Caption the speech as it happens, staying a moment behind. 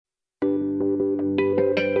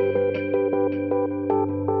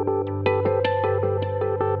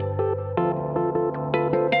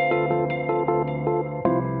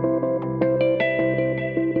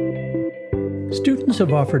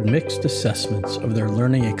have offered mixed assessments of their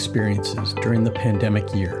learning experiences during the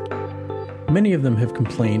pandemic year. Many of them have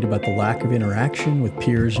complained about the lack of interaction with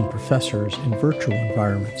peers and professors in virtual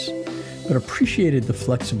environments, but appreciated the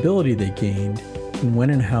flexibility they gained in when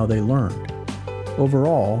and how they learned.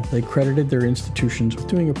 Overall, they credited their institutions with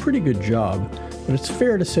doing a pretty good job, but it's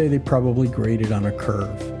fair to say they probably graded on a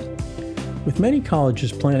curve. With many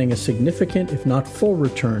colleges planning a significant, if not full,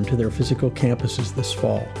 return to their physical campuses this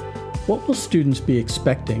fall, what will students be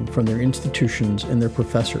expecting from their institutions and their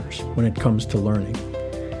professors when it comes to learning?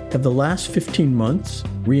 Have the last 15 months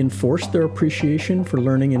reinforced their appreciation for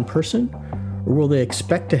learning in person, or will they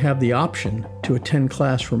expect to have the option to attend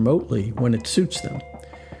class remotely when it suits them?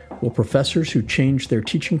 Will professors who changed their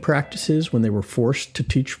teaching practices when they were forced to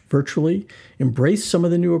teach virtually embrace some of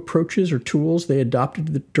the new approaches or tools they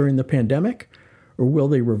adopted during the pandemic, or will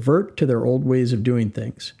they revert to their old ways of doing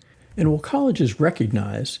things? And will colleges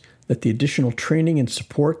recognize that the additional training and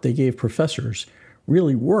support they gave professors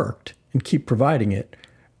really worked and keep providing it,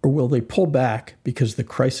 or will they pull back because the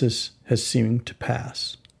crisis has seemed to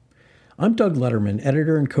pass? I'm Doug Letterman,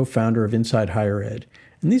 editor and co-founder of Inside Higher Ed,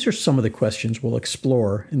 and these are some of the questions we'll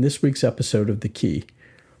explore in this week's episode of The Key.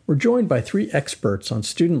 We're joined by three experts on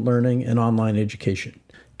student learning and online education.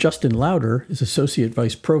 Justin Lauder is Associate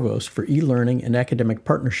Vice Provost for E-Learning and Academic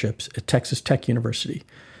Partnerships at Texas Tech University.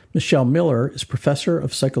 Michelle Miller is Professor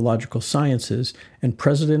of Psychological Sciences and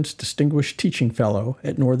President's Distinguished Teaching Fellow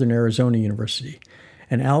at Northern Arizona University.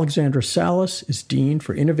 And Alexandra Salas is Dean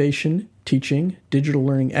for Innovation, Teaching, Digital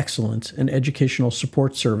Learning Excellence, and Educational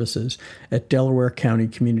Support Services at Delaware County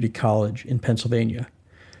Community College in Pennsylvania.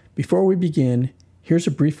 Before we begin, here's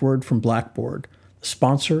a brief word from Blackboard, the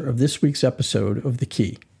sponsor of this week's episode of The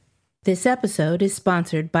Key. This episode is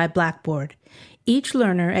sponsored by Blackboard. Each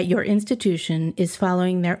learner at your institution is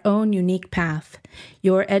following their own unique path.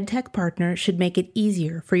 Your EdTech partner should make it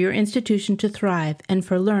easier for your institution to thrive and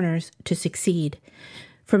for learners to succeed.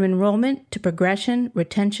 From enrollment to progression,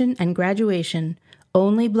 retention, and graduation,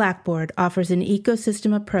 only Blackboard offers an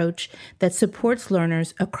ecosystem approach that supports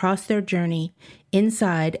learners across their journey,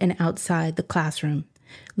 inside and outside the classroom.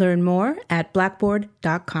 Learn more at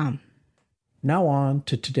blackboard.com. Now on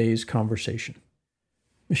to today's conversation.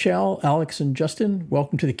 Michelle, Alex, and Justin,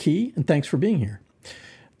 welcome to The Key, and thanks for being here.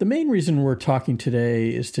 The main reason we're talking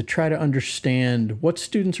today is to try to understand what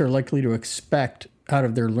students are likely to expect out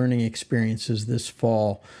of their learning experiences this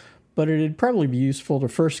fall, but it'd probably be useful to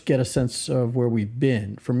first get a sense of where we've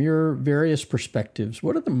been. From your various perspectives,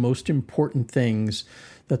 what are the most important things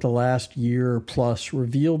that the last year plus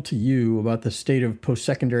revealed to you about the state of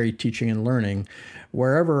post-secondary teaching and learning,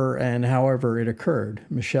 wherever and however it occurred?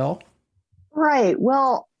 Michelle? Right.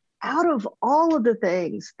 Well, out of all of the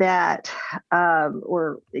things that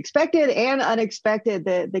were expected and unexpected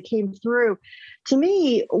that came through, to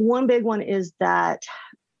me, one big one is that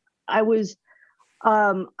I was,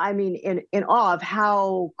 in awe of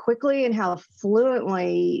how quickly and how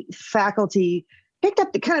fluently faculty picked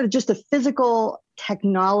up the kind of just the physical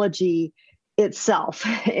technology itself,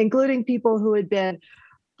 including people who had been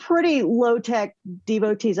pretty low-tech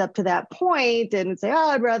devotees up to that point and say, oh,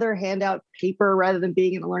 I'd rather hand out paper rather than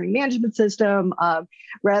being in a learning management system,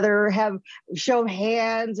 rather have show of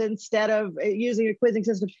hands instead of using a quizzing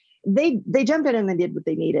system. They jumped in and they did what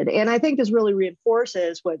they needed. And I think this really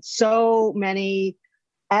reinforces what so many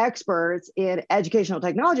experts in educational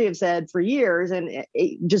technology have said for years. And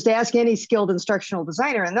just ask any skilled instructional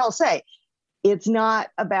designer and they'll say, it's not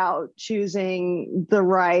about choosing the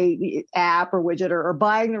right app or widget or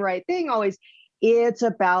buying the right thing always. It's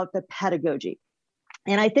about the pedagogy.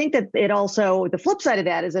 And I think that it also, the flip side of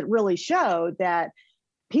that is it really showed that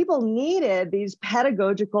people needed these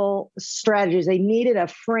pedagogical strategies. They needed a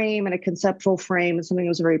frame and a conceptual frame and something that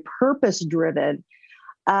was very purpose-driven.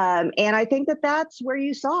 And I think that that's where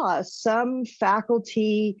you saw some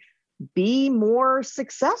faculty be more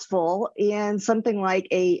successful in something like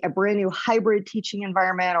a brand new hybrid teaching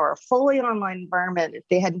environment or a fully online environment if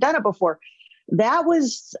they hadn't done it before. That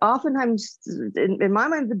was oftentimes, in my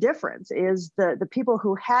mind, the difference is the people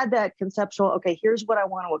who had that conceptual, okay, here's what I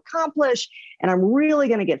want to accomplish, and I'm really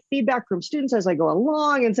going to get feedback from students as I go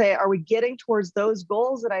along and say, are we getting towards those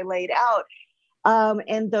goals that I laid out?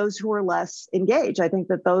 And those who were less engaged. I think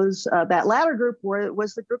that that latter group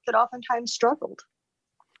was the group that oftentimes struggled.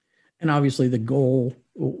 And obviously the goal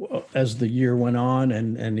as the year went on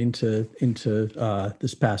and into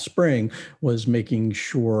this past spring was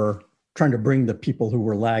trying to bring the people who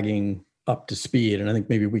were lagging up to speed. And I think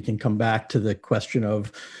maybe we can come back to the question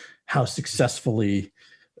of how successfully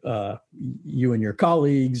you and your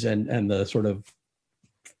colleagues and the sort of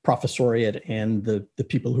professoriate and the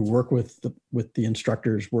people who work with the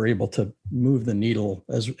instructors were able to move the needle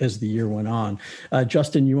as the year went on.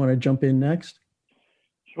 Justin, you want to jump in next?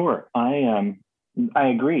 Sure. I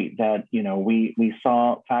agree that, we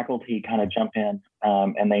saw faculty kind of jump in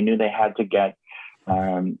and they knew they had to get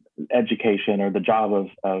education or the job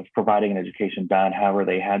of providing an education done however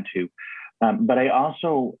they had to. But I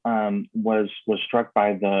also was struck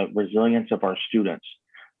by the resilience of our students,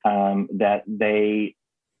 that they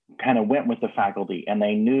kind of went with the faculty and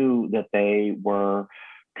they knew that they were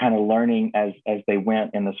kind of learning as they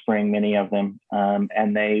went in the spring, many of them,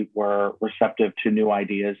 and they were receptive to new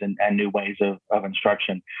ideas and new ways of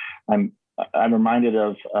instruction. I'm reminded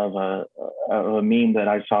of a meme that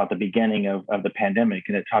I saw at the beginning of the pandemic,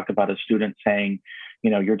 and it talked about a student saying,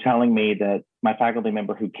 you're telling me that my faculty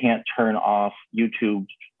member who can't turn off YouTube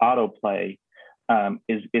autoplay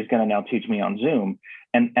is going to now teach me on Zoom.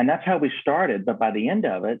 And that's how we started. But by the end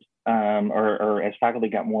of it, or as faculty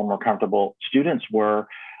got more and more comfortable, students were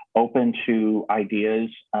open to ideas.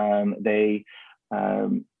 They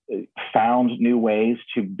found new ways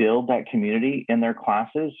to build that community in their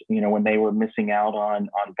classes. When they were missing out on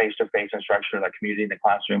face-to-face instruction or that community in the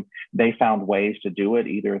classroom, they found ways to do it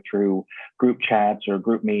either through group chats or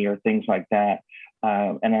GroupMe or things like that.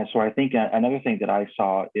 So I think another thing that I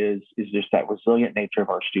saw is just that resilient nature of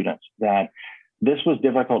our students, that this was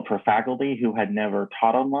difficult for faculty who had never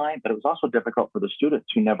taught online, but it was also difficult for the students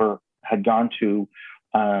who never had gone to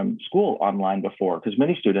school online before, because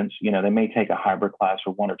many students, they may take a hybrid class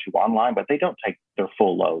or one or two online, but they don't take their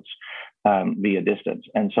full loads via distance.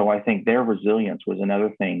 And so I think their resilience was another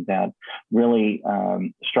thing that really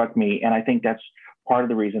struck me. And I think that's part of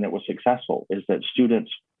the reason it was successful, is that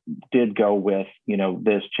students did go with,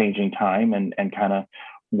 this changing time and kind of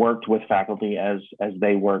worked with faculty as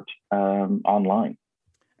they worked online.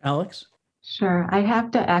 Alex? Sure. I have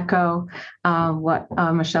to echo what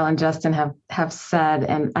Michelle and Justin have said.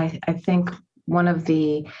 And I think one of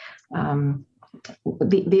the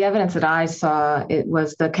evidence that I saw, it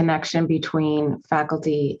was the connection between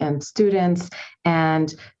faculty and students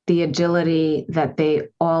and the agility that they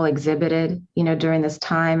all exhibited, during this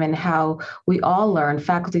time, and how we all learned,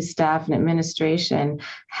 faculty, staff, and administration,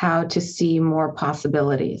 how to see more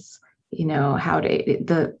possibilities. How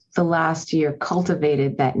the last year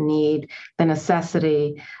cultivated that need, the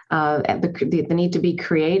necessity, the need to be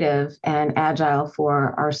creative and agile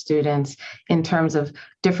for our students in terms of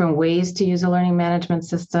different ways to use a learning management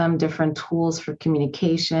system, different tools for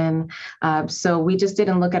communication. So we just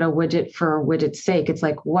didn't look at a widget for widget's sake. It's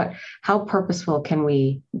like, how purposeful can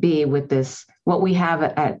we be with this, what we have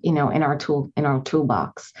in our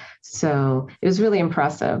toolbox. So it was really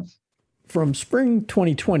impressive. From spring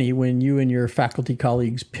 2020, when you and your faculty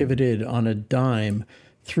colleagues pivoted on a dime,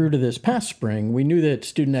 through to this past spring, we knew that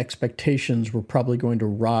student expectations were probably going to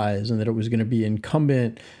rise and that it was going to be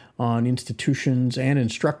incumbent on institutions and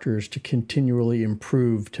instructors to continually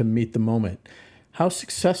improve to meet the moment. How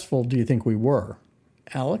successful do you think we were?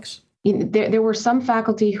 Alex? There were some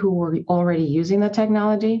faculty who were already using the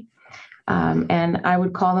technology, and I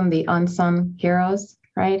would call them the unsung heroes,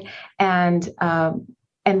 right? And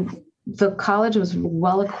the college was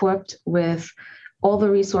well equipped with all the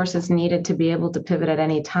resources needed to be able to pivot at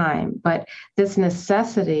any time. But this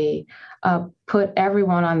necessity put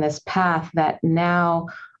everyone on this path that now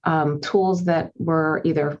tools that were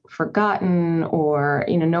either forgotten or,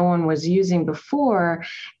 no one was using before,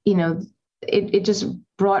 it just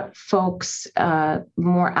brought folks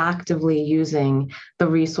more actively using the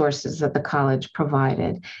resources that the college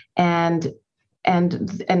provided. And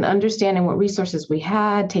understanding what resources we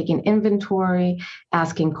had, taking inventory,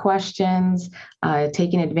 asking questions,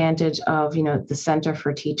 taking advantage of, the Center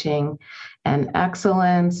for Teaching and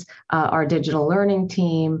Excellence, our digital learning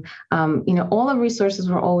team. All the resources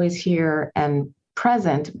were always here and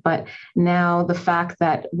present, but now the fact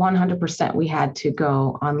that 100% we had to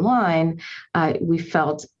go online, we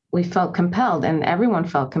felt compelled, and everyone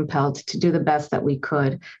felt compelled to do the best that we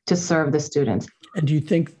could to serve the students. And do you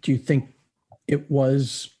think it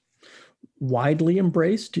was widely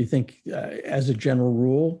embraced? Do you think, as a general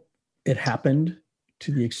rule, it happened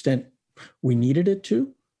to the extent we needed it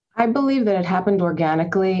to? I believe that it happened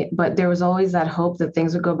organically, but there was always that hope that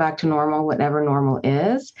things would go back to normal, whatever normal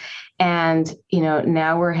is. And,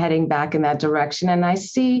 now we're heading back in that direction. And I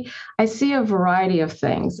see a variety of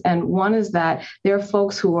things. And one is that there are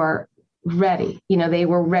folks who are ready. They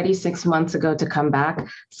were ready 6 months ago to come back.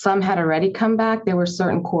 Some had already come back. There were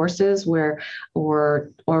certain courses where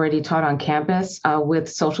were already taught on campus with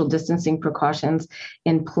social distancing precautions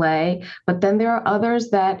in play. But then there are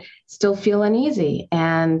others that still feel uneasy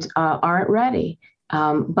and aren't ready.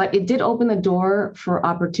 But it did open the door for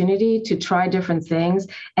opportunity to try different things.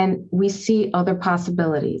 And we see other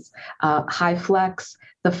possibilities. HyFlex,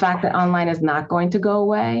 the fact that online is not going to go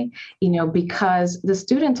away, because the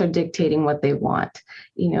students are dictating what they want,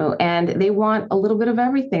 and they want a little bit of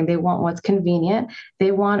everything. They want what's convenient.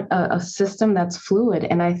 They want a system that's fluid.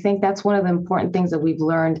 And I think that's one of the important things that we've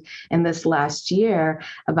learned in this last year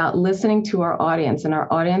about listening to our audience. And our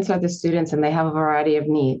audience are the students, and they have a variety of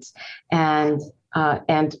needs. And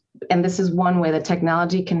this is one way that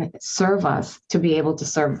technology can serve us to be able to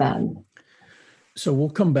serve them. So we'll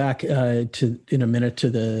come back in a minute to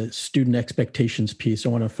the student expectations piece. I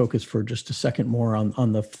want to focus for just a second more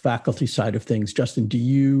on the faculty side of things. Justin, do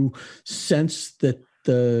you sense that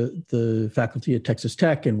the faculty at Texas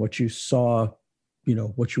Tech and what you saw,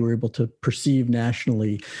 what you were able to perceive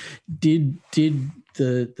nationally, did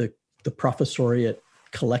the professoriate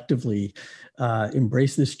collectively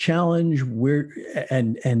embrace this challenge?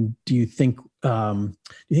 And do you think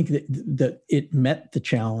that it met the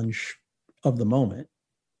challenge of the moment?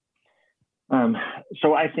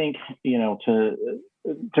 So I think,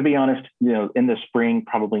 to be honest, in the spring,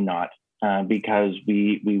 probably not, because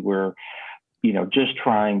we were, just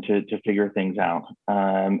trying to figure things out.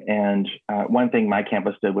 And one thing my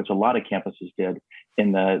campus did, which a lot of campuses did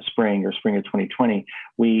in the spring of 2020,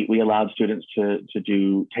 we allowed students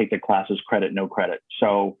to take the classes credit, no credit.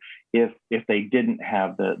 So if they didn't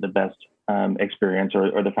have the best experience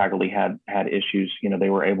or the faculty had issues, they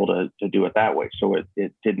were able to do it that way. So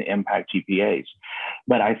it didn't impact GPAs.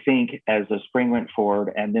 But I think as the spring went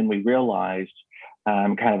forward, and then we realized,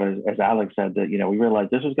 kind of as Alex said, that, we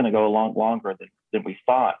realized this was going to go a lot longer than we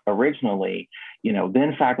thought originally,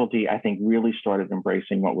 then faculty, I think, really started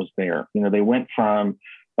embracing what was there. They went from,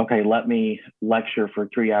 okay, let me lecture for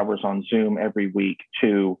 3 hours on Zoom every week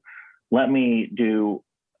to let me do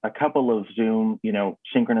a couple of Zoom,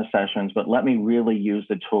 synchronous sessions, but let me really use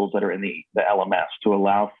the tools that are in the LMS to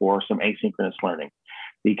allow for some asynchronous learning.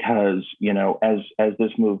 Because, as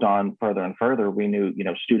this moved on further and further, we knew,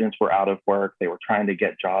 students were out of work, they were trying to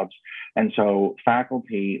get jobs. And so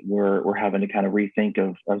faculty were having to kind of rethink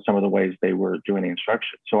of some of the ways they were doing the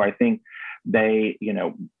instruction. So I think they,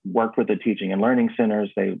 worked with the teaching and learning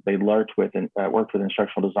centers. They worked with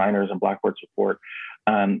instructional designers and Blackboard support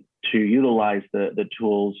to utilize the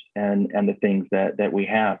tools and the things that we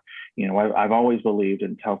have. I've always believed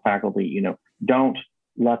and tell faculty, don't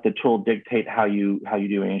let the tool dictate how you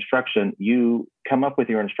do an instruction. You come up with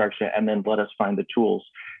your instruction and then let us find the tools.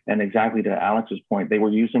 And exactly to Alex's point, they were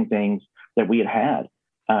using things that we had.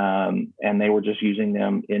 And they were just using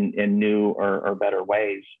them in new or better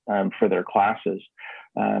ways for their classes.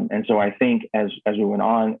 And so I think as we went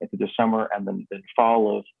on into the summer and then the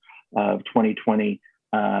fall of 2020,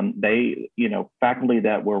 they, faculty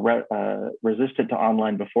that were resistant to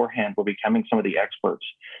online beforehand were becoming some of the experts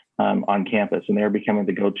on campus, and they were becoming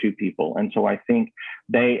the go-to people. And so I think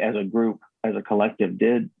they, as a group, as a collective,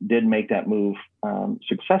 did make that move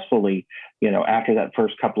successfully, after that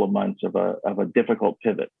first couple of months of a difficult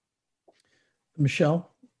pivot.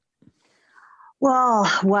 Michelle?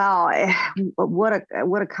 Well, wow. What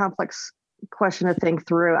a complex question to think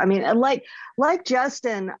through. I mean, like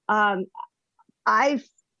Justin, my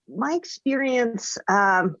experience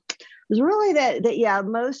was really that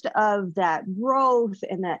most of that growth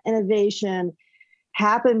and that innovation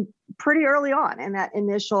happened pretty early on in that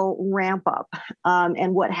initial ramp up.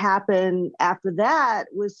 And what happened after that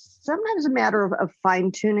was sometimes a matter of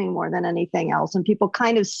fine tuning more than anything else, and people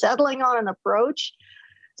kind of settling on an approach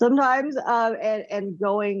sometimes and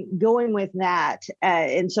going with that.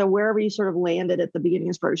 And so wherever you sort of landed at the beginning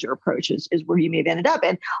as far as your approach is where you may have ended up.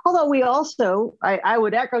 And although we also, I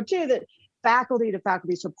would echo too, that faculty to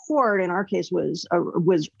faculty support in our case was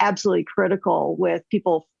absolutely critical, with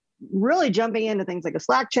people really jumping into things like a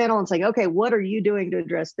Slack channel and saying, okay, what are you doing to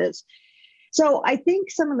address this? So I think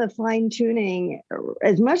some of the fine tuning,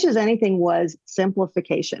 as much as anything, was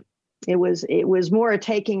simplification. It was more a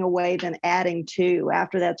taking away than adding to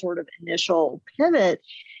after that sort of initial pivot.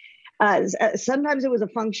 Sometimes it was a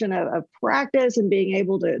function of practice and being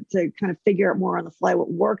able to kind of figure out more on the fly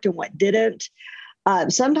what worked and what didn't.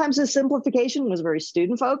 Sometimes the simplification was very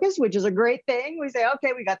student focused, which is a great thing. We say,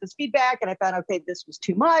 okay, we got this feedback and I found, okay, this was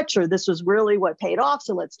too much, or this was really what paid off,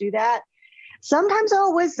 so let's do that. Sometimes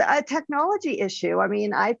it was a technology issue. I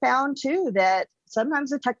mean, I found too that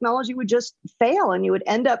sometimes the technology would just fail and you would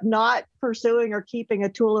end up not pursuing or keeping a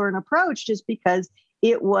tool or an approach just because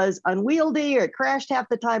it was unwieldy or it crashed half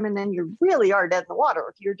the time, and then you really are dead in the water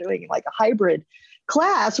if you're doing like a hybrid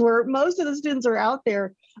class where most of the students are out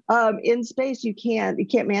there in space. You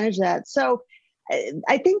can't manage that. So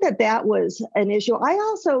I think that was an issue. I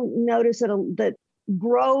also noticed that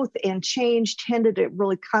growth and change tended to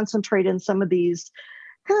really concentrate in some of these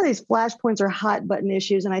flashpoints or hot button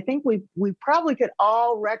issues. And I think we probably could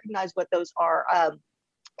all recognize what those are.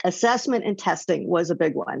 Assessment and testing was a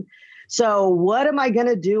big one. So what am I going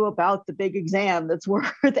to do about the big exam that's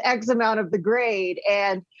worth X amount of the grade?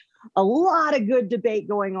 And a lot of good debate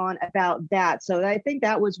going on about that. So I think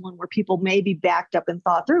that was one where people maybe backed up and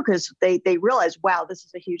thought through because they realized, wow, this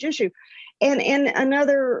is a huge issue. And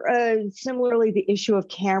another, similarly, the issue of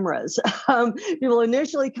cameras. People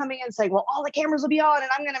initially coming in saying, well, all the cameras will be on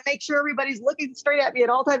and I'm going to make sure everybody's looking straight at me at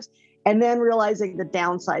all times. And then realizing the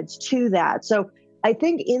downsides to that. So I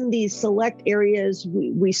think in these select areas,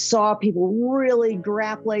 we saw people really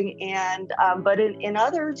grappling, and but in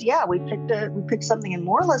others, we picked something and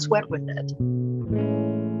more or less went with it.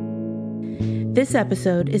 This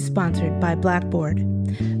episode is sponsored by Blackboard.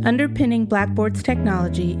 Underpinning Blackboard's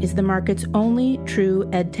technology is the market's only true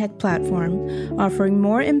EdTech platform, offering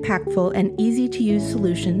more impactful and easy-to-use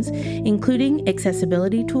solutions, including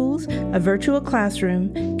accessibility tools, a virtual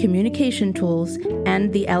classroom, communication tools,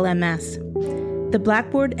 and the LMS. The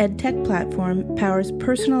Blackboard EdTech platform powers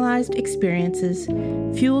personalized experiences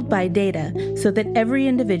fueled by data so that every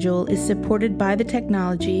individual is supported by the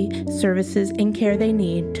technology, services, and care they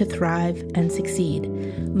need to thrive and succeed.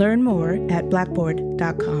 Learn more at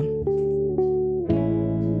blackboard.com.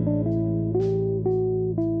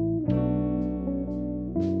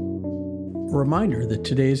 A reminder that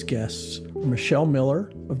today's guests are Michelle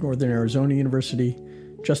Miller of Northern Arizona University,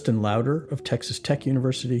 Justin Lauder of Texas Tech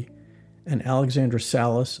University, and Alexandra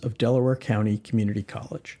Salas of Delaware County Community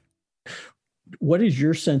College. What is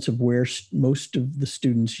your sense of where most of the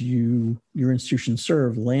students your institution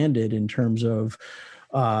serve landed in terms of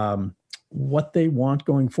what they want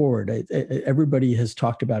going forward? Everybody has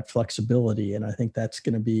talked about flexibility, and I think that's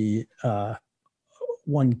going to be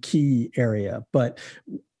one key area. But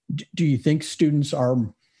do you think students are,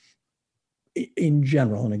 in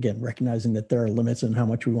general, and again, recognizing that there are limits on how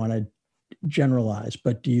much we want to generalize,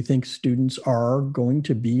 but do you think students are going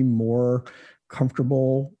to be more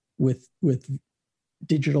comfortable with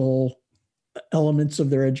digital elements of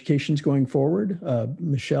their educations going forward?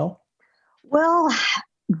 Michelle? Well,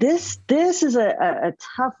 this is a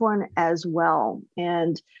tough one as well.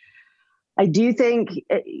 And I do think,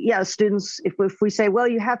 students, if we say, well,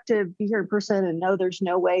 you have to be here in person, and no, there's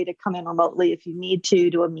no way to come in remotely if you need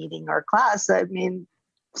to a meeting or a class. I mean,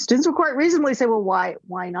 students will quite reasonably say, well, why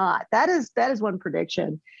not? That is one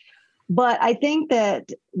prediction. But I think that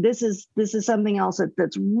this is something else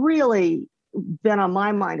that's really been on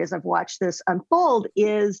my mind as I've watched this unfold,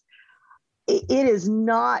 is it is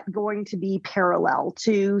not going to be parallel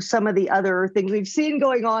to some of the other things we've seen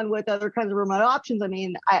going on with other kinds of remote options. I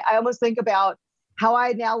mean, I almost think about how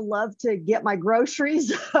I now love to get my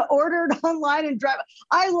groceries ordered online and drive.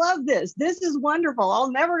 I love this. This is wonderful.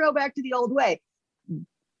 I'll never go back to the old way.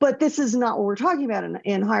 But this is not what we're talking about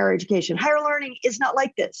in higher education. Higher learning is not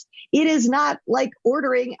like this. It is not like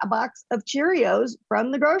ordering a box of Cheerios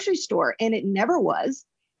from the grocery store, and it never was,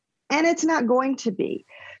 and it's not going to be.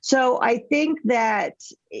 So I think that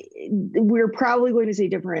we're probably going to see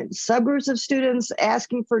different subgroups of students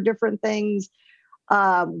asking for different things.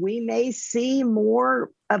 We may see more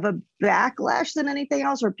of a backlash than anything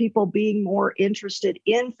else, or people being more interested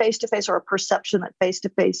in face-to-face, or a perception that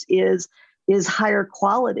face-to-face is higher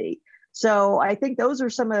quality. So I think those are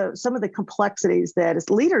some of the complexities that as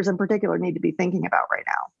leaders in particular need to be thinking about right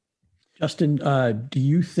now. Justin, do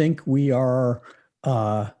you think we are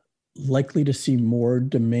likely to see more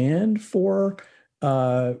demand for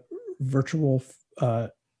virtual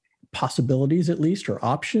possibilities, at least, or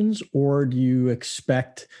options? Or do you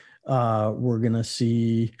expect we're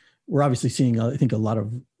obviously seeing, I think, a lot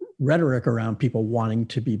of rhetoric around people wanting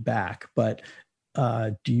to be back, but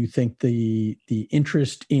do you think the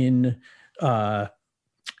interest in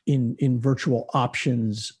virtual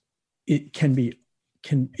options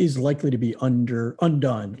is likely to be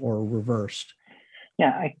undone or reversed? Yeah,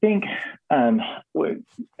 I think as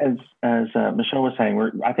Michelle was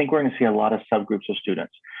saying, I think we're going to see a lot of subgroups of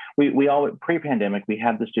students. We all, pre-pandemic, we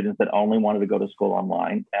had the students that only wanted to go to school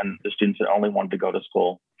online, and the students that only wanted to go to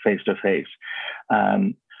school face-to-face.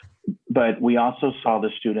 But we also saw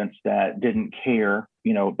the students that didn't care.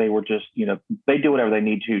 They were just, they do whatever they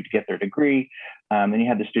need to get their degree. And you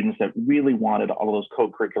had the students that really wanted all of those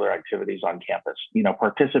co-curricular activities on campus,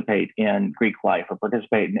 participate in Greek life or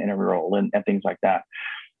participate in intramural and things like that.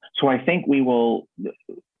 So I think we will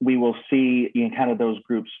see kind of those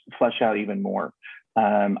groups flesh out even more.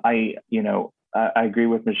 I agree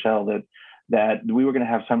with Michelle that that we were going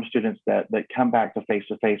to have some students that come back to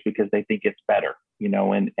face-to-face because they think it's better,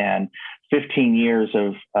 and 15 years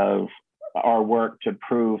of our work to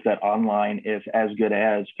prove that online is as good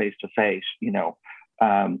as face-to-face,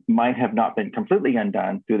 might have not been completely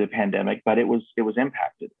undone through the pandemic, but it was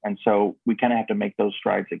impacted. And so we kind of have to make those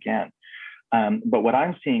strides again. But what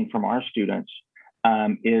I'm seeing from our students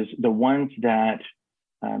is the ones that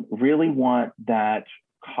really want that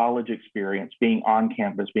college experience, being on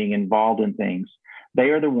campus, being involved in things.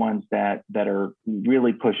 They are the ones that are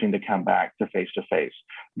really pushing to come back to face-to-face.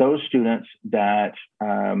 Those students that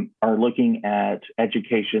are looking at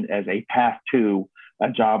education as a path to a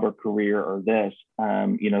job or career or this,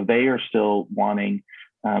 they are still wanting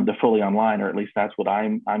the fully online, or at least that's what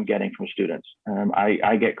I'm getting from students.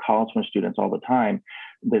 I get calls from students all the time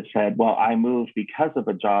that said, well, I moved because of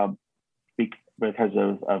a job, because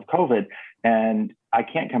of COVID, and I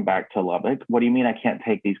can't come back to Lubbock. What do you mean I can't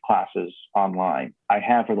take these classes online? I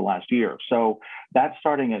have for the last year. So that's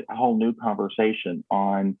starting a whole new conversation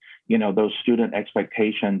on, those student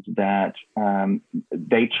expectations that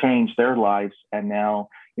they changed their lives and now,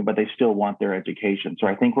 but they still want their education. So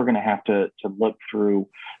I think we're going to have to look through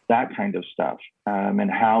that kind of stuff and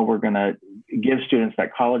how we're going to give students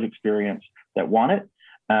that college experience that want it,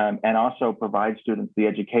 and also provide students the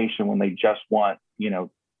education when they just want,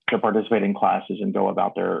 to participate in classes and go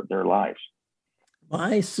about their lives.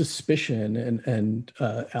 My suspicion, and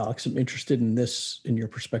Alex, I'm interested in your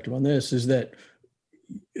perspective on this, is that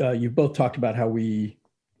you've both talked about how we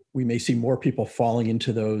may see more people falling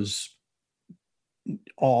into those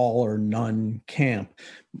all or none camp.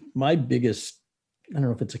 My biggest, I don't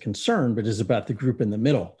know if it's a concern, but is about the group in the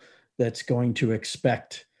middle that's going to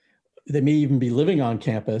expect, they may even be living on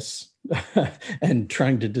campus and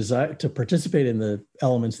trying to participate in the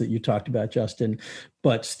elements that you talked about, Justin,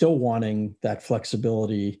 but still wanting that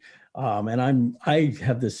flexibility. And I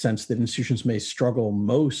have this sense that institutions may struggle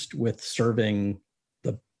most with serving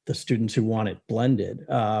the students who want it blended.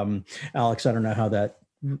 Alex, I don't know how that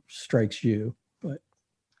strikes you, but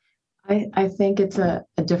I think it's a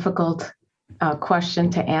difficult question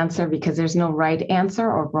to answer because there's no right answer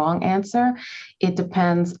or wrong answer. It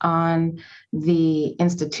depends on the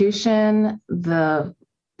institution, and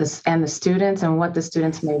the students, and what the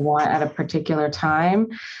students may want at a particular time.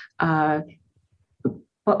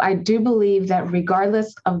 But I do believe that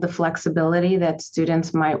regardless of the flexibility that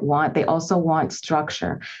students might want, they also want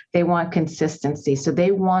structure. They want consistency. So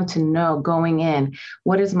they want to know going in,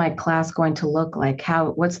 what is my class going to look like?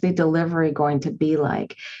 What's the delivery going to be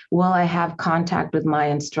like? Will I have contact with my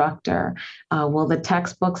instructor? Will the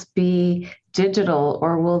textbooks be digital,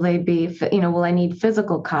 or will they be, will I need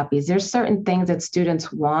physical copies? There's certain things that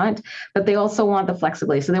students want, but they also want the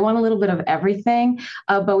flexibility. So they want a little bit of everything,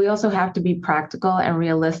 but we also have to be practical and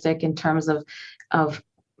realistic in terms of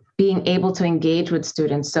being able to engage with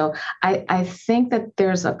students. So I think that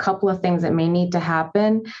there's a couple of things that may need to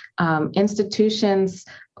happen. Institutions,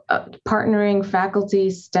 partnering, faculty,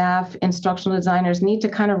 staff, instructional designers need to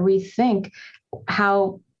kind of rethink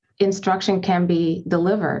how instruction can be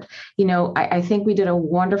delivered. I think we did a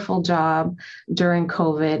wonderful job during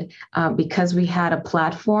COVID because we had a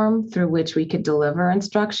platform through which we could deliver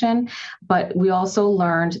instruction, but we also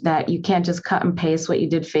learned that you can't just cut and paste what you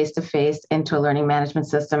did face-to-face into a learning management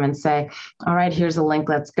system and say, all right, here's a link,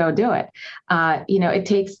 let's go do it.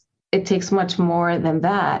 It takes much more than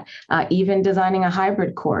that. Even designing a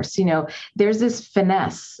hybrid course, there's this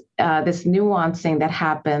finesse, this nuancing that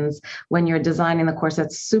happens when you're designing the course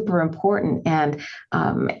that's super important. And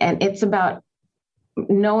it's about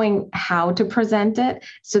knowing how to present it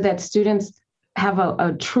so that students have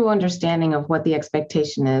a true understanding of what the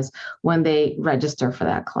expectation is when they register for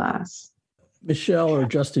that class. Michelle or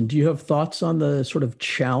Justin, do you have thoughts on the sort of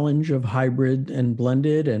challenge of hybrid and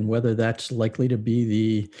blended, and whether that's likely to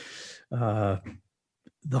be one of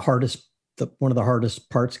the hardest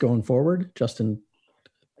parts going forward? Justin?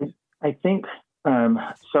 I think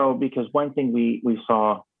so, because one thing we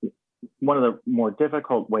saw, one of the more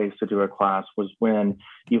difficult ways to do a class was when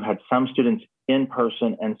you had some students in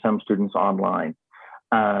person and some students online.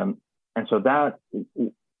 And so that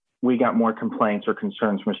we got more complaints or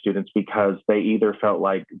concerns from students because they either felt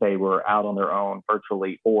like they were out on their own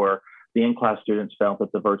virtually, or the in-class students felt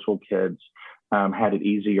that the virtual kids had it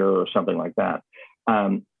easier or something like that.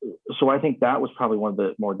 So I think that was probably one of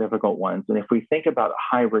the more difficult ones. And if we think about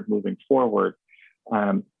hybrid moving forward,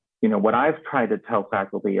 what I've tried to tell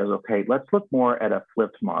faculty is, okay, let's look more at a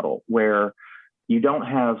flipped model where you don't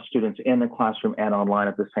have students in the classroom and online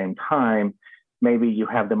at the same time. maybe you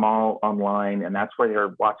have them all online and that's where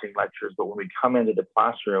they're watching lectures. But when we come into the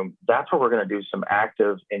classroom, that's where we're going to do some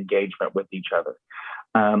active engagement with each other.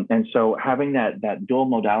 And so having that dual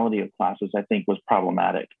modality of classes, I think, was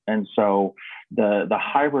problematic. And so the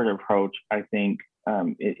hybrid approach, I think,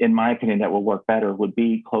 in my opinion, that will work better would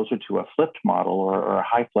be closer to a flipped model or a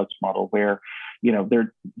high flex model where,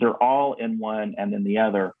 they're all in one and then the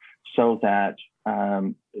other, so that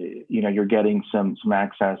you're getting some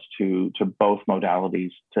access to both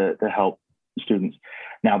modalities to help students.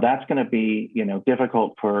 Now that's going to be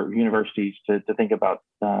difficult for universities to think about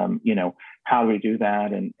how do we do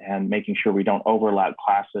that and making sure we don't overlap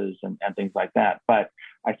classes and things like that. But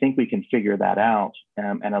I think we can figure that out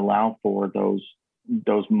and allow for those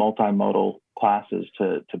multimodal classes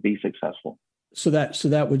to be successful. So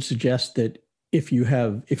that would suggest that if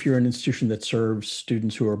you're an institution that serves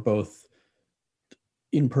students who are both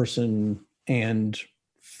in person and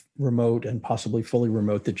remote and possibly fully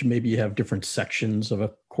remote, that maybe you have different sections of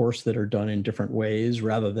a course that are done in different ways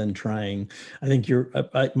rather than trying. I think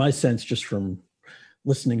my sense just from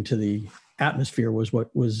listening to the atmosphere was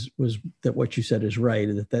that what you said is right,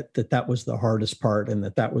 that was the hardest part, and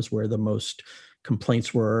that was where the most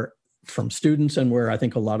complaints were from students, and where I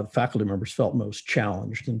think a lot of faculty members felt most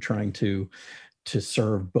challenged in trying to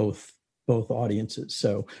serve both audiences.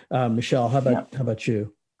 So Michelle, how about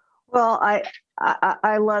you? Well,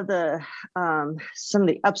 I love some of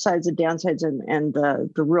the upsides and downsides and the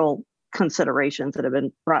real considerations that have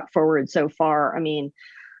been brought forward so far. I mean,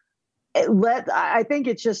 I think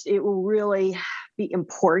it will really be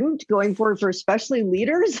important going forward for especially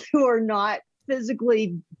leaders who are not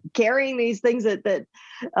physically carrying these things that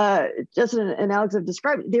Justin and Alex have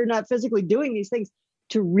described. They're not physically doing these things,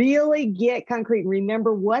 to really get concrete and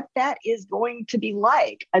remember what that is going to be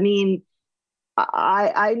like. I mean,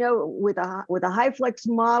 I know with a high flex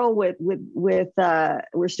model with where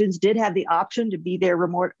students did have the option to be there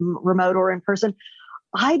remote or in person,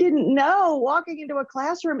 I didn't know walking into a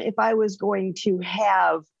classroom if I was going to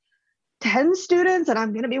have 10 students and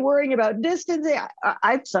I'm going to be worrying about distancing.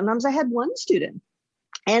 Sometimes I had one student,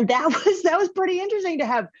 and that was pretty interesting to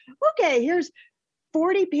have. Okay, here's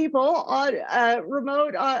 40 people on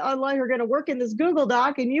remote online who are going to work in this Google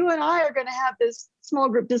Doc, and you and I are going to have this small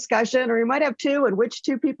group discussion, or you might have two, and which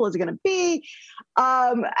two people is it going to be?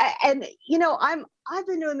 I've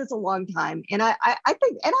been doing this a long time, and I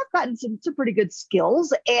think, and I've gotten some pretty good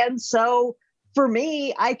skills, and so for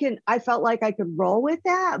me, I felt like I could roll with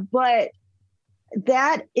that, but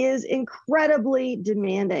that is incredibly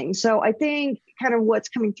demanding. So I think kind of what's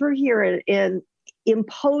coming through here in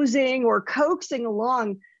imposing or coaxing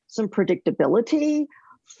along some predictability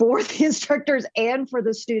for the instructors and for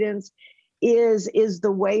the students is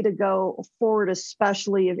the way to go forward,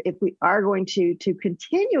 especially if we are going to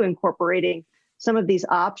continue incorporating some of these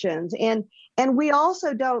options. And we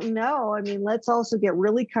also don't know, I mean, let's also get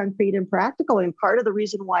really concrete and practical. And part of the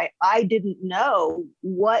reason why I didn't know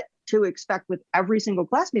what to expect with every single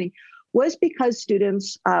class meeting was because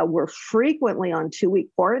students were frequently on 2-week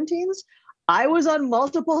quarantines. I was on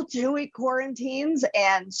multiple 2-week quarantines.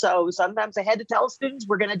 And so sometimes I had to tell students,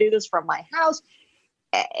 we're going to do this from my house.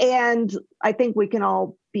 And I think we can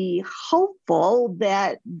all be hopeful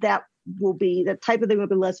that will be, the type of thing will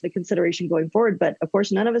be less of a consideration going forward. But of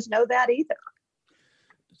course, none of us know that either.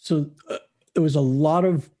 So there was a lot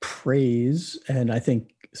of praise and I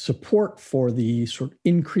think support for the sort of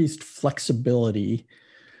increased flexibility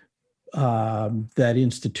that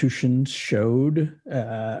institutions showed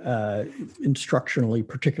instructionally,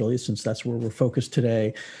 particularly since that's where we're focused today.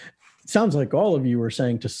 It sounds like all of you were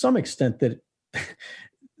saying to some extent that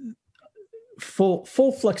full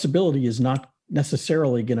flexibility is not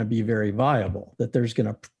necessarily going to be very viable, that there's going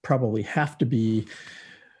to probably have to be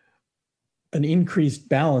an increased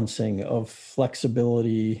balancing of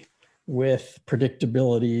flexibility with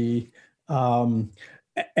predictability.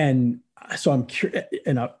 And so I'm curious,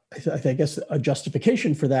 and I guess a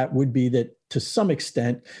justification for that would be that to some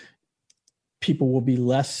extent, people will be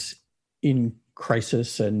less in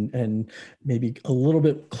crisis and maybe a little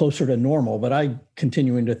bit closer to normal, but I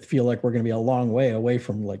continuing to feel like we're going to be a long way away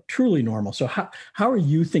from like truly normal. So how are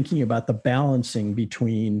you thinking about the balancing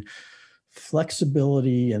between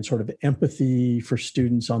flexibility and sort of empathy for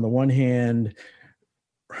students on the one hand,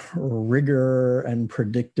 rigor and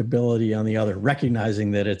predictability on the other,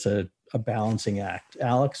 recognizing that it's a balancing act?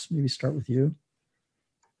 Alex, maybe start with you.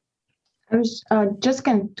 I was just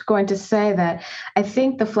going to say that I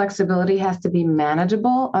think the flexibility has to be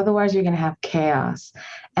manageable. Otherwise, you're going to have chaos.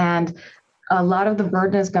 And a lot of the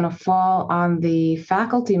burden is going to fall on the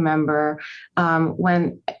faculty member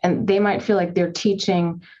and they might feel like they're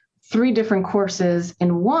teaching 3 different courses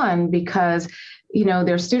in one because,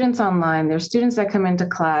 there's students online, there's students that come into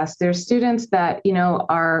class, there's students that,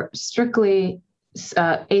 are strictly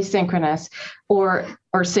asynchronous or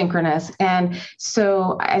synchronous. And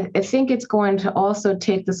so I think it's going to also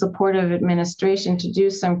take the support of administration to do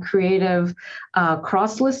some creative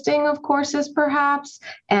cross-listing of courses, perhaps,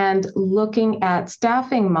 and looking at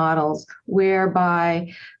staffing models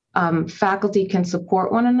whereby faculty can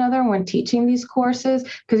support one another when teaching these courses,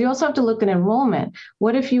 because you also have to look at enrollment.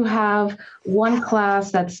 What if you have one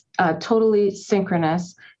class that's totally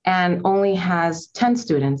synchronous and only has 10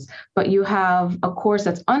 students, but you have a course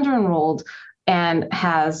that's under-enrolled and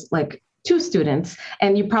has like 2 students,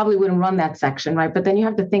 and you probably wouldn't run that section, right? But then you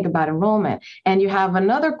have to think about enrollment. And you have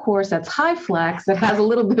another course that's high flex that has a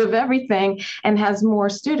little bit of everything and has more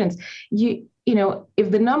students. If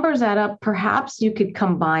the numbers add up, perhaps you could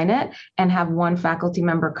combine it and have one faculty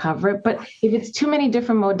member cover it. But if it's too many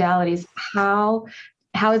different modalities, how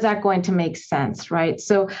is that going to make sense, right?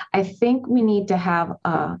 So I think we need to have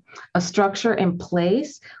a structure in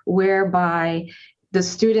place whereby the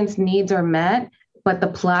students' needs are met, but the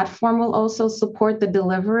platform will also support the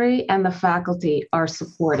delivery and the faculty are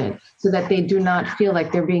supported so that they do not feel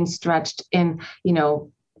like they're being stretched in,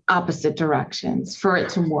 opposite directions for it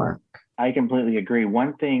to work. I completely agree.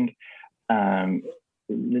 One thing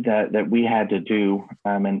that we had to do,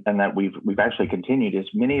 and that we've actually continued, is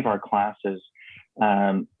many of our classes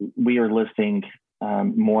we are listing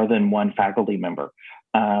more than one faculty member,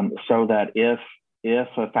 so that if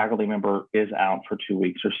a faculty member is out for 2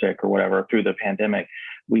 weeks or sick or whatever through the pandemic,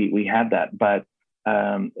 we had that. But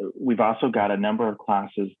we've also got a number of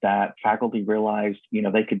classes that faculty realized,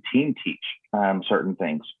 they could team teach certain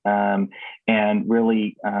things and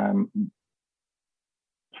really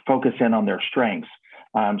focus in on their strengths.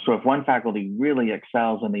 So if one faculty really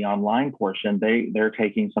excels in the online portion, they're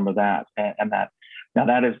taking some of that, and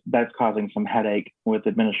that's causing some headache with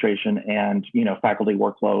administration and faculty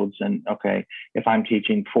workloads. And okay, if I'm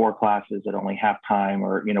teaching 4 classes at only half time,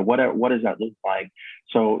 or what does that look like?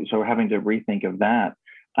 So we're having to rethink of that.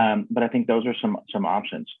 But I think those are some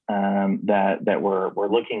options that we're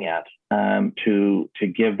looking at to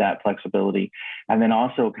give that flexibility, and then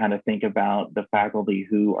also kind of think about the faculty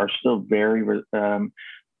who are still very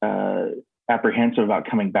apprehensive about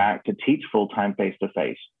coming back to teach full-time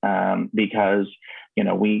face-to-face, because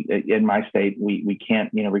we in my state we can't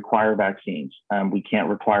require vaccines, we can't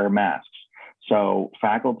require masks. So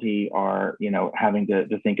faculty are, having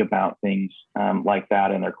to think about things like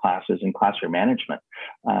that in their classes and classroom management.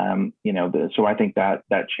 So I think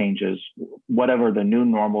that changes whatever the new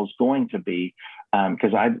normal is going to be,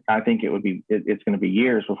 because I think it's going to be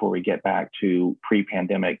years before we get back to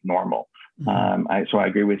pre-pandemic normal. So I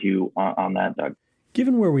agree with you on that, Doug.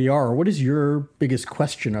 Given where we are, what is your biggest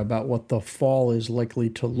question about what the fall is likely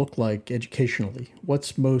to look like educationally?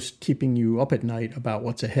 What's most keeping you up at night about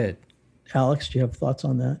what's ahead? Alex, do you have thoughts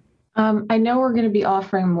on that? I know we're going to be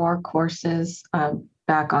offering more courses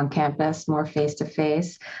back on campus, more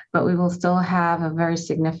face-to-face, but we will still have a very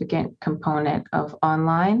significant component of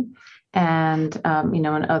online and,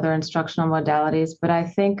 and other instructional modalities. But I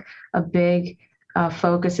think a big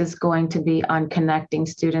focus is going to be on connecting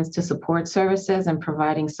students to support services and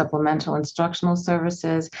providing supplemental instructional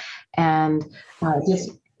services, and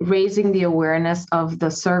just raising the awareness of the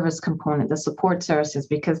service component, the support services,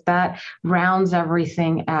 because that rounds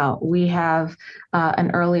everything out. We have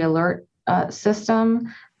an early alert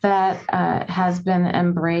system that has been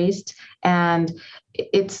embraced, and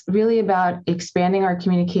it's really about expanding our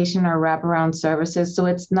communication, our wraparound services. So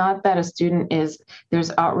it's not that a student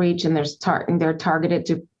there's outreach and they're targeted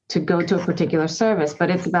to go to a particular service, but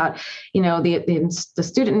it's about, the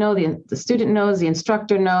student knows, the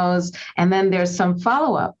instructor knows, and then there's some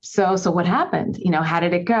follow-up. So what happened? How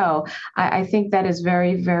did it go? I think that is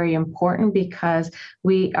very, very important, because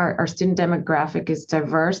our student demographic is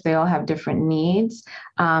diverse. They all have different needs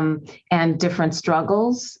and different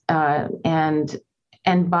struggles,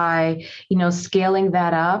 and by scaling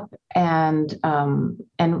that up and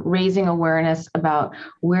raising awareness about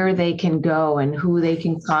where they can go and who they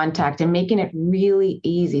can contact, and making it really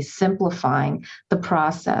easy, simplifying the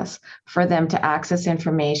process for them to access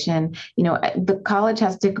information. The college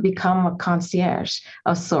has to become a concierge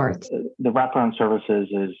of sorts. The wraparound services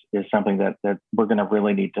is something that we're going to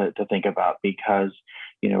really need to think about, because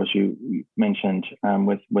as you mentioned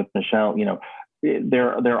with Michelle,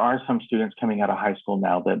 there are some students coming out of high school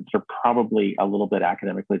now that are probably a little bit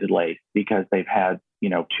academically delayed because they've had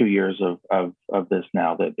 2 years of this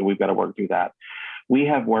now, that we've got to work through that. we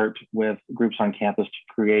have worked with groups on campus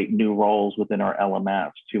to create new roles within our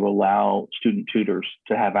LMS to allow student tutors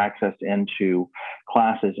to have access into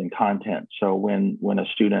classes and content. So when a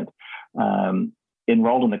student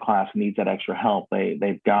enrolled in the class needs that extra help,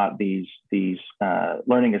 they've got these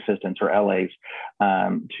learning assistants or LAs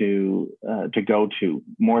to go to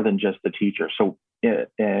more than just the teacher. So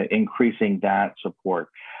increasing that support.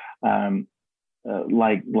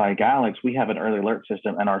 Like Alex, we have an early alert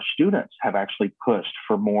system, and our students have actually pushed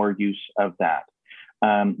for more use of that.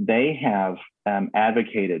 They have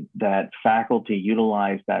advocated that faculty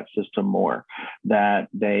utilize that system more, that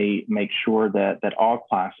they make sure that all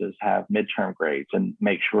classes have midterm grades and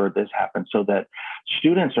make sure this happens so that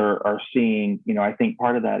students are seeing, I think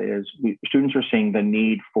part of that is students are seeing the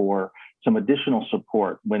need for some additional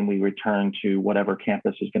support when we return to whatever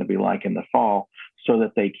campus is going to be like in the fall, so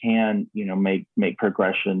that they can, make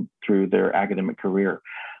progression through their academic career.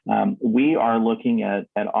 We are looking at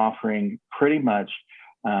offering pretty much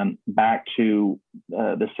back to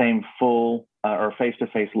the same full or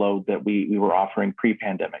face-to-face load that we were offering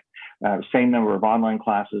pre-pandemic. Same number of online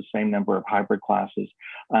classes, same number of hybrid classes.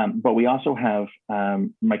 But we also have,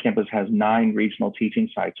 my campus has 9 regional teaching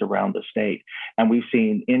sites around the state. And we've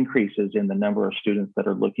seen increases in the number of students that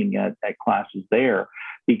are looking at classes there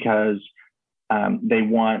because they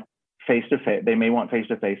want face-to-face. They may want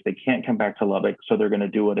face-to-face. They can't come back to Lubbock, so they're going to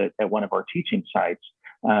do it at one of our teaching sites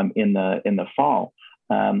in the fall.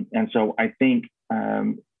 And so I think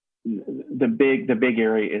the big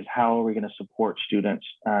area is how are we going to support students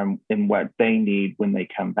in what they need when they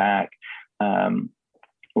come back,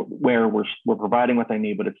 where we're providing what they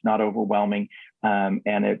need, but it's not overwhelming, and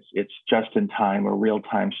it's just in time or real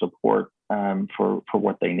time support for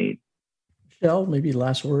what they need. Michelle, maybe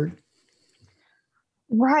last word.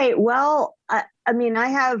 Right. Well, I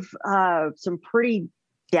have some pretty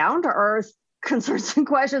down to earth concerns and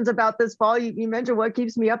questions about this fall. You mentioned what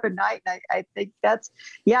keeps me up at night. And I think that's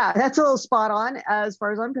a little spot on as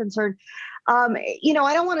far as I'm concerned. I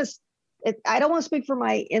don't want to speak for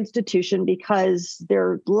my institution because there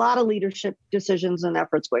are a lot of leadership decisions and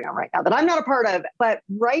efforts going on right now that I'm not a part of. But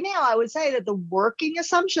right now, I would say that the working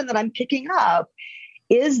assumption that I'm picking up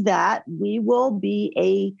is that we will be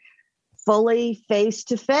a fully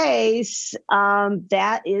face-to-face,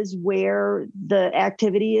 that is where the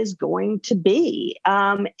activity is going to be.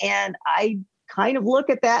 And I kind of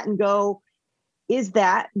look at that and go, is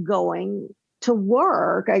that going to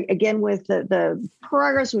work? Again, with the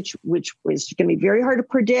progress, which is going to be very hard to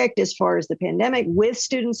predict as far as the pandemic, with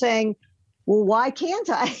students saying, well, why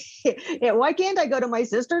can't I? Why can't I go to my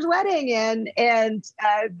sister's wedding and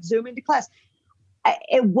Zoom into class?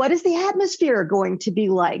 What is the atmosphere going to be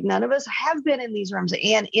like? None of us have been in these rooms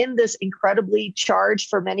and in this incredibly charged,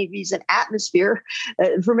 for many reasons, atmosphere.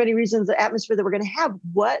 For many reasons, the atmosphere that we're going to have.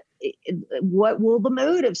 What will the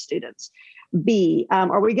mood of students be?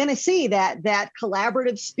 Are we going to see that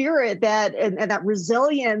collaborative spirit, and that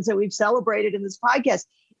resilience that we've celebrated in this podcast?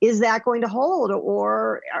 Is that going to hold,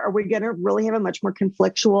 or are we going to really have a much more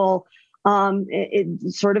conflictual?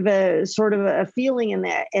 Sort of a feeling in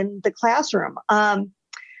the classroom.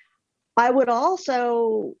 I would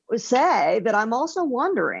also say that I'm also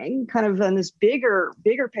wondering, kind of in this bigger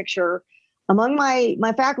picture, among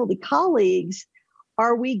my faculty colleagues,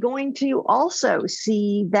 are we going to also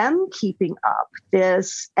see them keeping up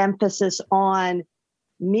this emphasis on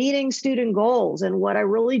meeting student goals? And what I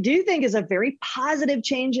really do think is a very positive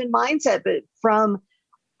change in mindset, but from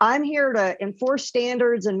I'm here to enforce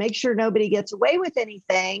standards and make sure nobody gets away with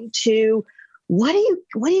anything, to what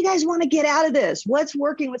do you guys want to get out of this? What's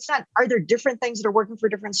working? What's not? Are there different things that are working for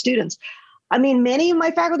different students? I mean, many of my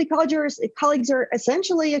faculty colleagues are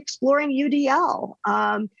essentially exploring UDL,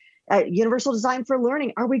 Universal Design for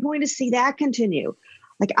Learning. Are we going to see that continue?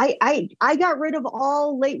 Like I got rid of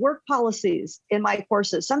all late work policies in my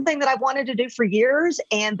courses, something that I've wanted to do for years,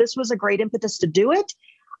 and this was a great impetus to do it.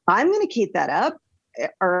 I'm going to keep that up.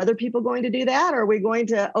 Are other people going to do that? Or are we going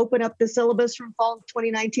to open up the syllabus from fall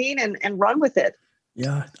 2019 and run with it?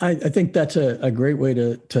 Yeah, I think that's a great way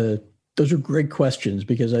to those are great questions,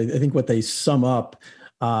 because I think what they sum up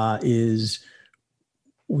is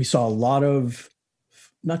we saw a lot of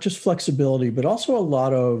not just flexibility, but also a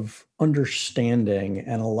lot of understanding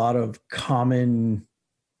and a lot of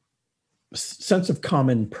sense of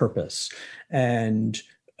common purpose. And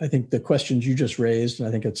I think the questions you just raised, and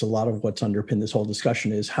I think it's a lot of what's underpinned this whole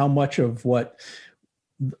discussion, is how much of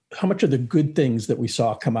the good things that we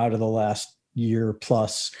saw come out of the last year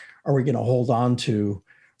plus are we going to hold on to,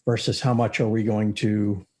 versus how much are we going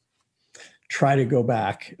to try to go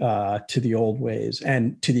back to the old ways.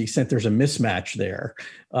 And to the extent there's a mismatch there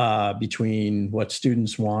between what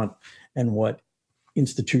students want and what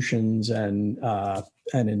institutions and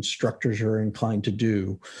instructors are inclined to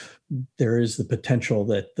do, there is the potential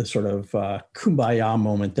that the sort of kumbaya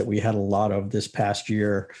moment that we had a lot of this past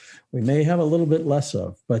year, we may have a little bit less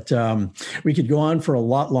of. But we could go on for a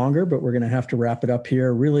lot longer, but we're going to have to wrap it up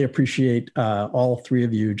here. Really appreciate all three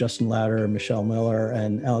of you, Justin Lauder, Michelle Miller,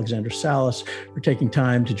 and Alexander Salas, for taking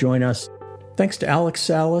time to join us. Thanks to Alex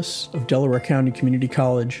Salas of Delaware County Community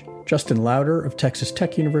College, Justin Lauder of Texas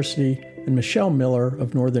Tech University, and Michelle Miller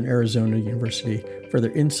of Northern Arizona University for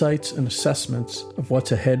their insights and assessments of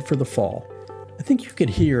what's ahead for the fall. I think you could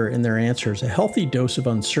hear in their answers a healthy dose of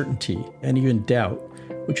uncertainty and even doubt,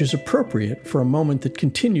 which is appropriate for a moment that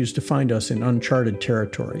continues to find us in uncharted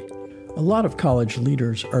territory. A lot of college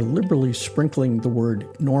leaders are liberally sprinkling the word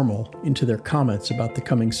normal into their comments about the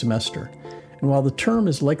coming semester. And while the term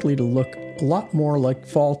is likely to look a lot more like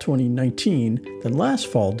fall 2019 than last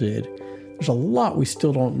fall did, there's a lot we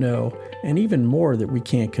still don't know, and even more that we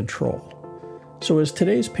can't control. So as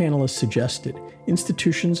today's panelists suggested,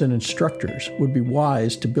 institutions and instructors would be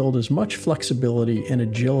wise to build as much flexibility and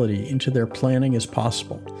agility into their planning as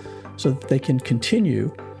possible, so that they can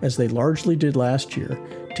continue, as they largely did last year,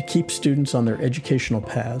 to keep students on their educational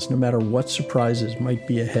paths no matter what surprises might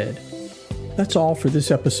be ahead. That's all for this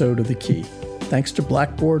episode of The Key. Thanks to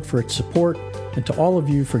Blackboard for its support, and to all of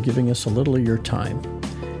you for giving us a little of your time.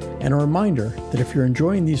 And a reminder that if you're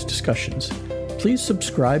enjoying these discussions, please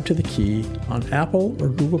subscribe to The Key on Apple or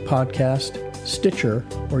Google Podcast, Stitcher,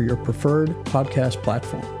 or your preferred podcast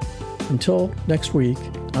platform. Until next week,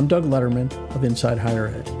 I'm Doug Letterman of Inside Higher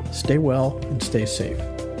Ed. Stay well and stay safe.